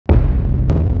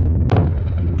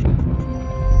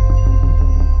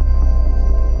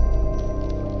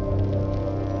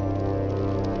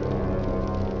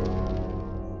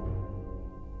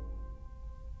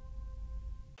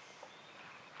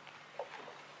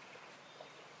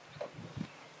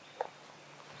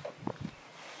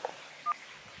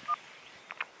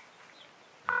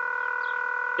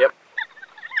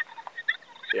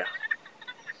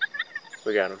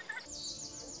We got him.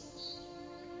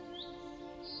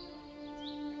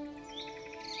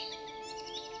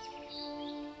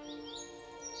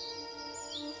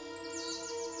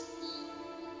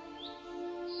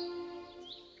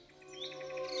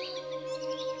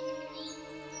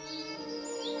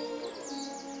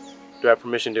 Do I have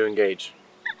permission to engage?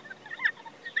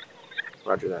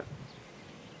 Roger that.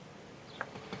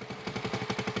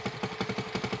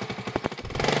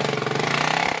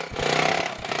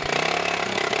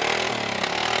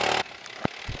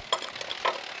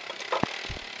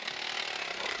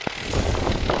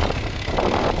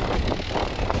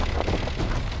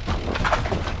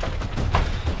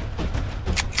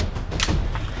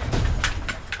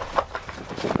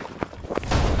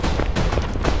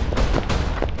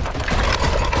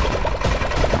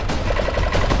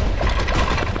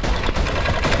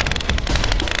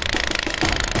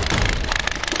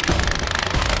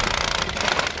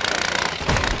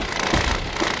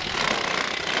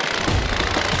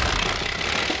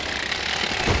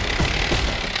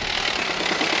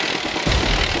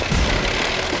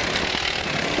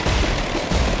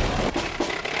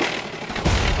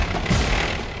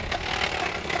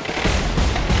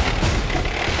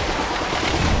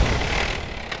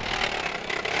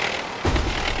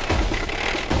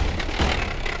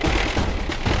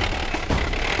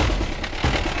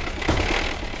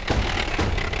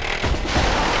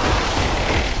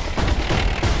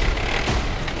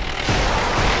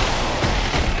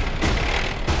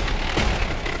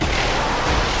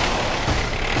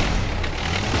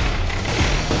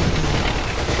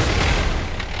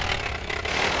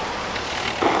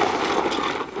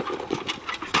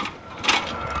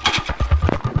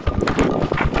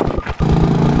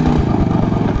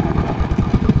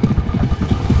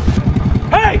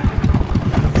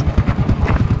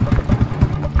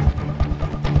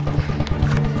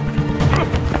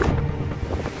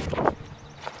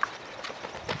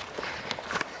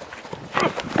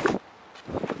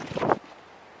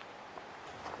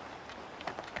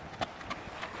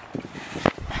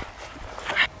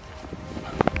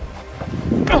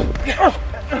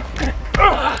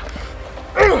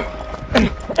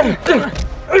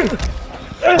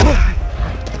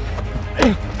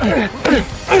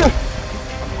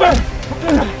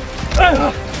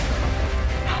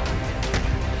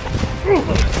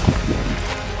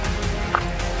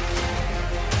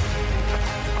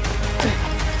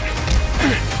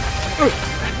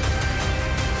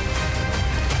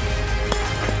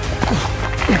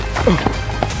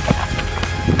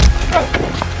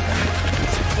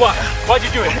 Why'd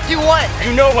you do it? Do what?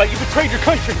 You know what? You betrayed your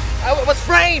country. I was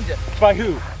framed. By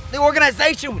who? The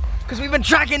organization, because we've been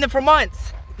tracking them for months.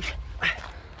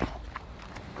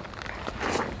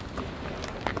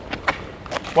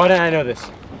 Why didn't I know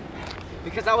this?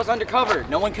 Because I was undercover.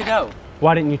 No one could know.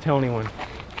 Why didn't you tell anyone?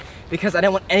 Because I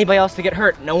didn't want anybody else to get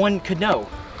hurt. No one could know.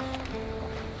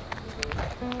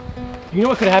 You know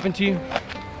what could have happened to you?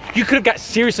 You could have got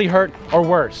seriously hurt or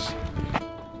worse.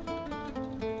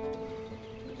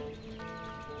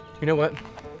 You know what?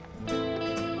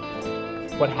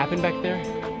 What happened back there?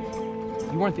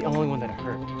 You weren't the only one that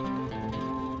hurt.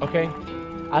 Okay?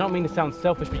 I don't mean to sound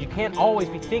selfish, but you can't always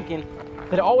be thinking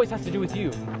that it always has to do with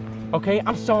you. Okay?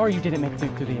 I'm sorry you didn't make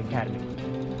it through the academy.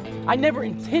 I never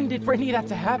intended for any of that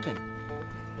to happen.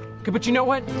 Okay, but you know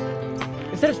what?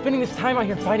 Instead of spending this time out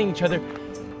here fighting each other,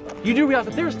 you do realize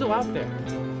that they're still out there.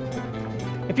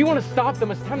 If you want to stop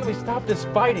them, it's time that we stop this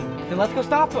fighting. Then let's go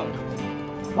stop them.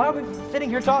 Why are we sitting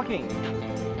here talking?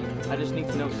 I just need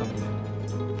to know something.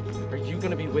 Are you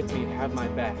gonna be with me and have my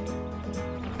back?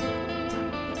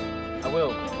 I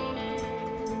will.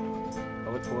 I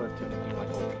look forward to it, like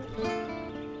always.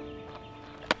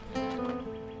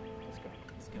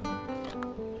 Let's go.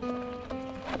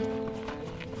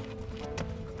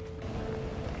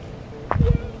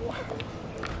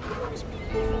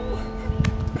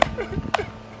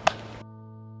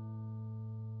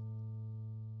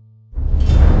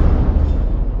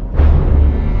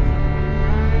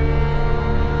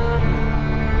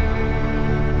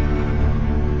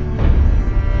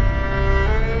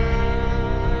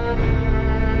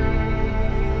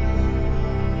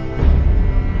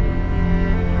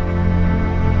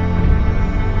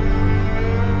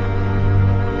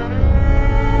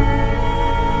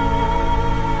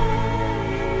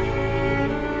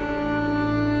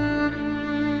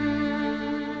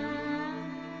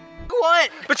 What?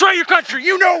 Betray your country,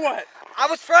 you know what? I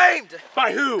was framed.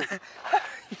 By who?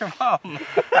 Your mom.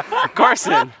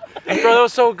 Carson. Bro, that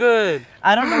was so good.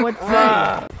 I don't know what to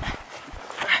say.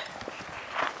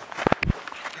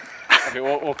 Okay,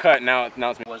 we'll cut now.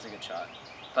 Now it's me. It was a good shot.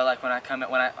 But like when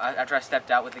after I stepped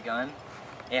out with the gun,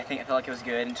 Yeah, I felt like it was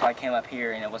good until I came up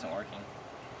here and it wasn't working.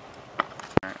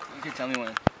 Alright, you can tell me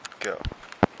when. Go.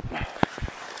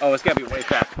 Oh, it's gotta be way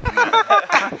faster.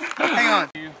 Hang on.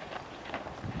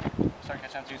 Start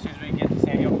catching up to you. As soon as we get to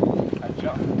Samuel, I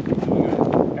jump.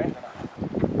 Okay?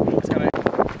 It's gonna.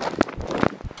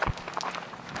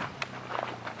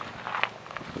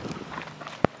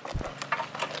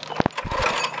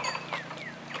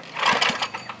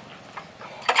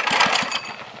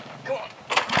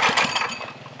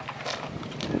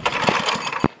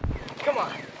 Come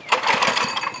on.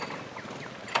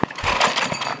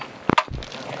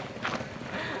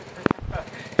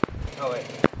 Oh wait.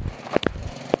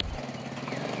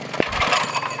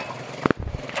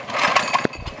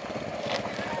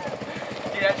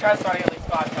 Dude, I tried starting at least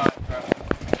 5 times, bro.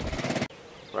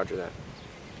 Roger that.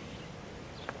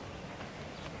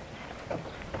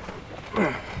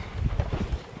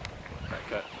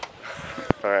 Cut.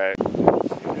 Alright.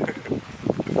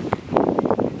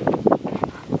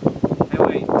 Hey,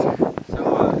 wait. So,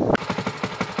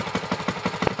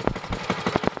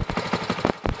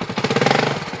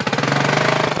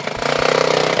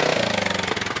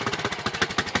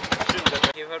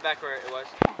 can you put it back where it was?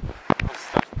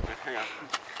 Hang on.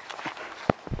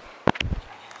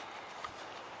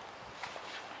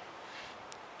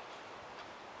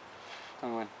 Tell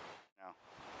me when.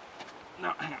 No,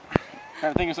 hang on.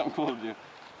 I'm thinking of something cool to do.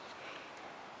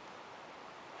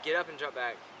 Get up and jump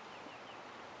back.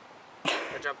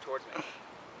 Or jump towards me.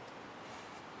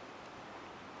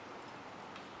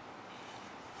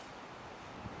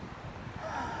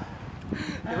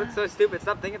 You look so stupid.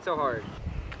 Stop thinking so hard.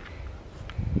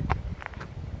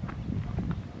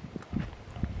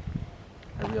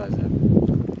 I realize that.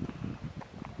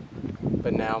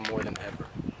 But now more than ever.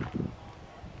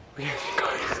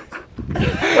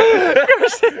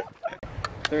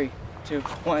 3, 2,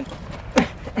 1.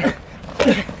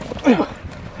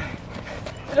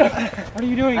 What are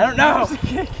you doing? I don't know.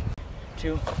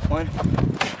 2, 1.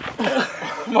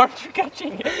 Mark, you're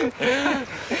catching it.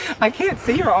 I can't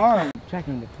see your arm.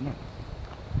 Checking it. Come on.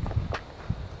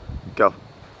 Go.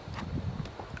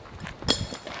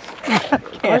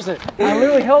 Where's it? I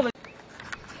literally held it.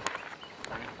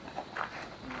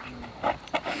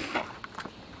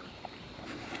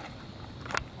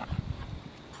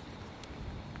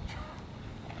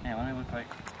 Man, what do I look like?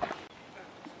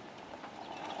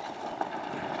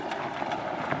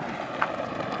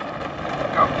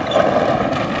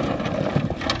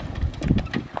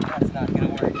 That's not gonna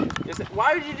work.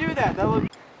 Why would you do that? That would.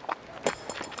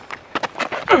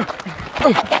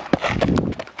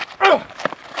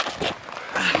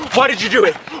 Why did you do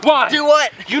it? Why? Do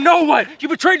what? You know what? You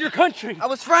betrayed your country. I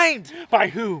was framed. By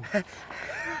who? I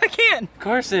can't.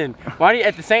 Carson. Why do you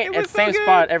at the same It was so good.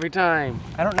 spot every time?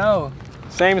 I don't know.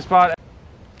 Same spot.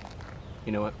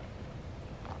 You know what?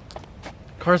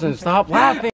 Carson, stop laughing.